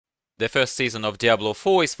The first season of Diablo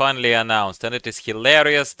 4 is finally announced, and it is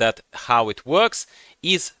hilarious that how it works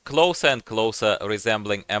is closer and closer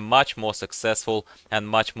resembling a much more successful and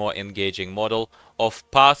much more engaging model of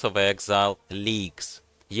Path of Exile Leagues.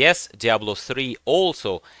 Yes, Diablo 3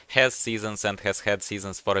 also has seasons and has had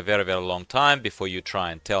seasons for a very, very long time before you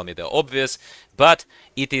try and tell me the obvious, but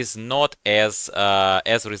it is not as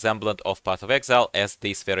resemblant of Path of Exile as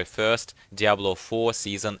this very first Diablo 4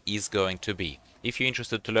 season is going to be. If you're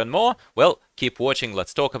interested to learn more, well, keep watching,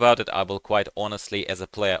 let's talk about it. I will quite honestly, as a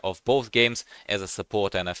player of both games, as a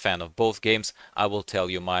supporter and a fan of both games, I will tell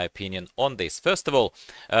you my opinion on this. First of all,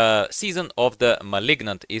 Season of the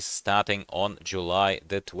Malignant is starting on July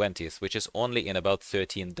the 20th, which is only in about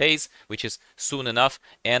 13 days, which is soon enough,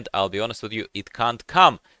 and I'll be honest with you, it can't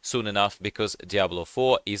come soon enough because Diablo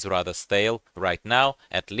 4 is rather stale right now,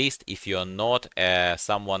 at least if you're not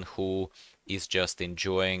someone who is just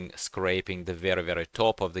enjoying scraping the very, very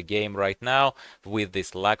top of the game right now with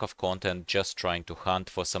this lack of content, just trying to hunt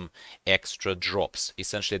for some extra drops.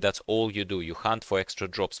 Essentially, that's all you do. You hunt for extra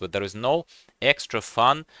drops, but there is no extra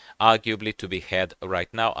fun, arguably, to be had right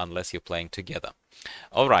now unless you're playing together.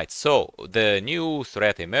 Alright, so the new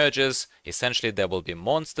threat emerges. Essentially, there will be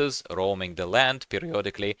monsters roaming the land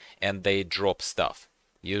periodically, and they drop stuff.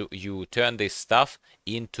 You turn this stuff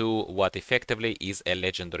into what effectively is a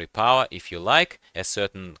legendary power, if you like, a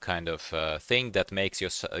certain kind of thing that makes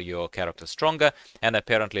your character stronger, and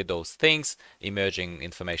apparently those things, emerging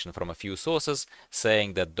information from a few sources,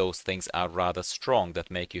 saying that those things are rather strong,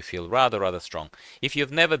 that make you feel rather strong. If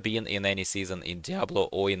you've never been in any season in Diablo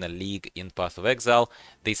or in a league in Path of Exile,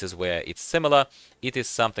 this is where it's similar. It is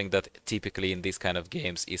something that typically in these kind of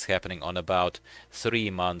games is happening on about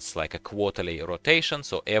 3 months, like a quarterly rotation.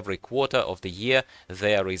 So every quarter of the year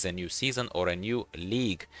there is a new season or a new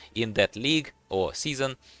league. In that league or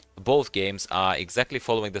season, both games are exactly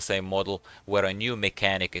following the same model, where a new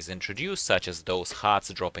mechanic is introduced, such as those hearts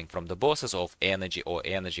dropping from the bosses, of energy or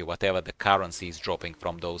energy, whatever the currency is dropping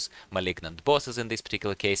from those malignant bosses in this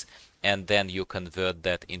particular case, and then you convert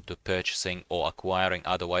that into purchasing or acquiring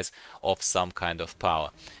otherwise of some kind of power.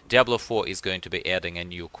 Diablo 4 is going to be adding a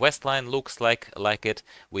new questline, looks like it,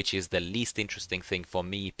 which is the least interesting thing for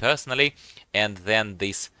me personally, and then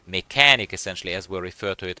this mechanic, essentially, as we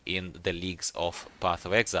refer to it in the leagues of Path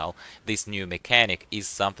of Exile, this new mechanic is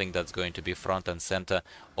something that's going to be front and center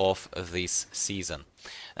of this season.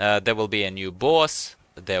 There will be a new boss,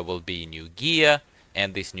 there will be new gear,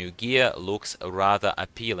 and this new gear looks rather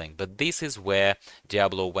appealing. But this is where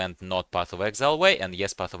Diablo went not Path of Exile way, and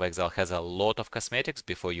yes, Path of Exile has a lot of cosmetics.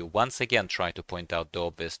 Before you once again try to point out the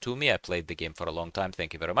obvious to me, I played the game for a long time,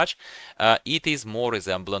 thank you very much. It is more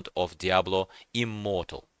resemblant of Diablo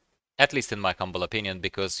Immortal. At least in my humble opinion,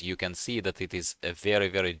 because you can see that it is a very,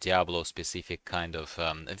 very Diablo-specific kind of,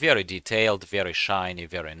 very detailed, very shiny,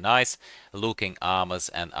 very nice looking armors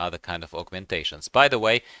and other kind of augmentations. By the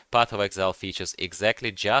way, Path of Exile features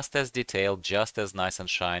exactly just as detailed, just as nice and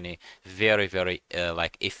shiny, very, very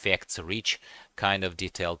like effects-rich kind of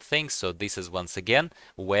detailed things. So this is once again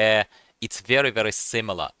where it's very, very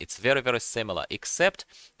similar. It's very, very similar, except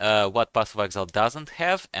what Path of Exile doesn't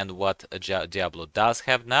have and what Diablo does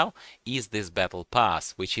have now is this Battle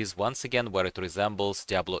Pass, which is once again where it resembles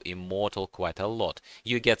Diablo Immortal quite a lot.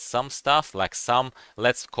 You get some stuff, like some,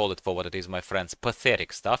 let's call it for what it is, my friends,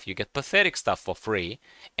 pathetic stuff. You get pathetic stuff for free,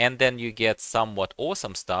 and then you get somewhat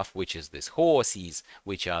awesome stuff, which is these horses,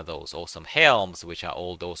 which are those awesome helms, which are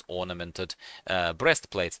all those ornamented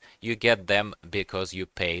breastplates. You get them because you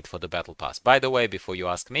paid for the Battle Pass. By the way, before you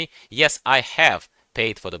ask me, yes, I have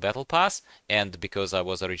paid for the Battle Pass, and because I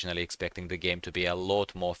was originally expecting the game to be a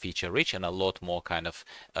lot more feature-rich and a lot more kind of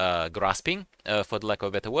grasping, for the lack of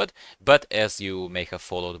a better word, but as you may have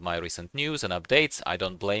followed my recent news and updates, I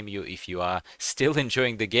don't blame you if you are still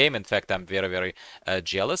enjoying the game. In fact, I'm very, very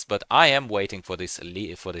jealous, but I am waiting for this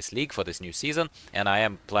league, for this new season, and I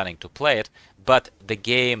am planning to play it. But the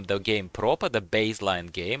game proper, the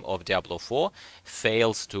baseline game of Diablo 4,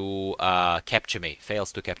 fails to capture me,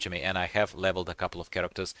 and I have leveled a couple of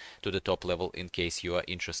characters to the top level in case you are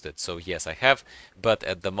interested. So yes, I have, but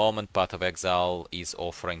at the moment Path of Exile is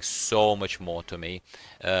offering so much more to me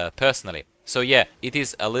personally. So yeah, it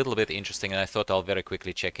is a little bit interesting, and I thought I'll very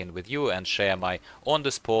quickly check in with you and share my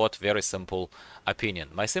on-the-spot, very simple opinion.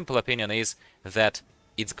 My simple opinion is that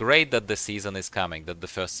it's great that the season is coming, that the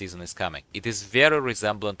first season is coming. It is very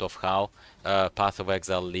resemblant of how Path of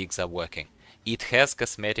Exile Leagues are working. It has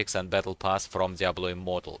cosmetics and Battle Pass from Diablo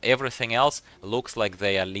Immortal. Everything else looks like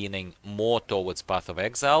they are leaning more towards Path of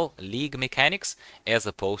Exile League mechanics as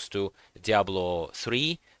opposed to Diablo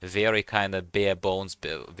 3 very kind of bare bones,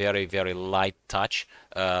 very, very light touch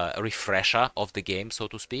refresher of the game, so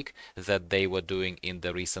to speak, that they were doing in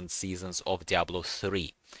the recent seasons of Diablo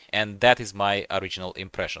 3. And that is my original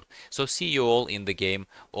impression. So see you all in the game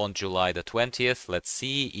on July the 20th. Let's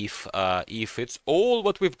see if it's all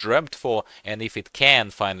what we've dreamt for, and if it can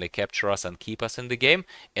finally capture us and keep us in the game,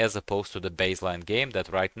 as opposed to the baseline game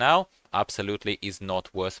that right now absolutely is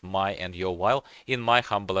not worth my and your while, in my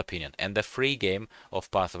humble opinion. And the free game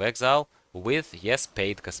of Path of Exile, with, yes,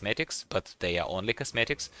 paid cosmetics, but they are only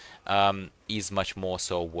cosmetics, is much more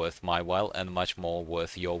so worth my while and much more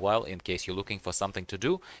worth your while, in case you're looking for something to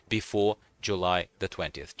do before July the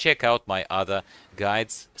 20th. Check out my other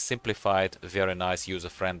guides, simplified, very nice,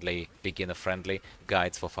 user-friendly, beginner-friendly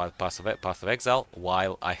guides for Path of Exile,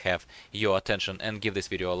 while I have your attention, and give this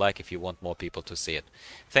video a like if you want more people to see it.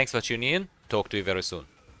 Thanks for tuning in. Talk to you very soon.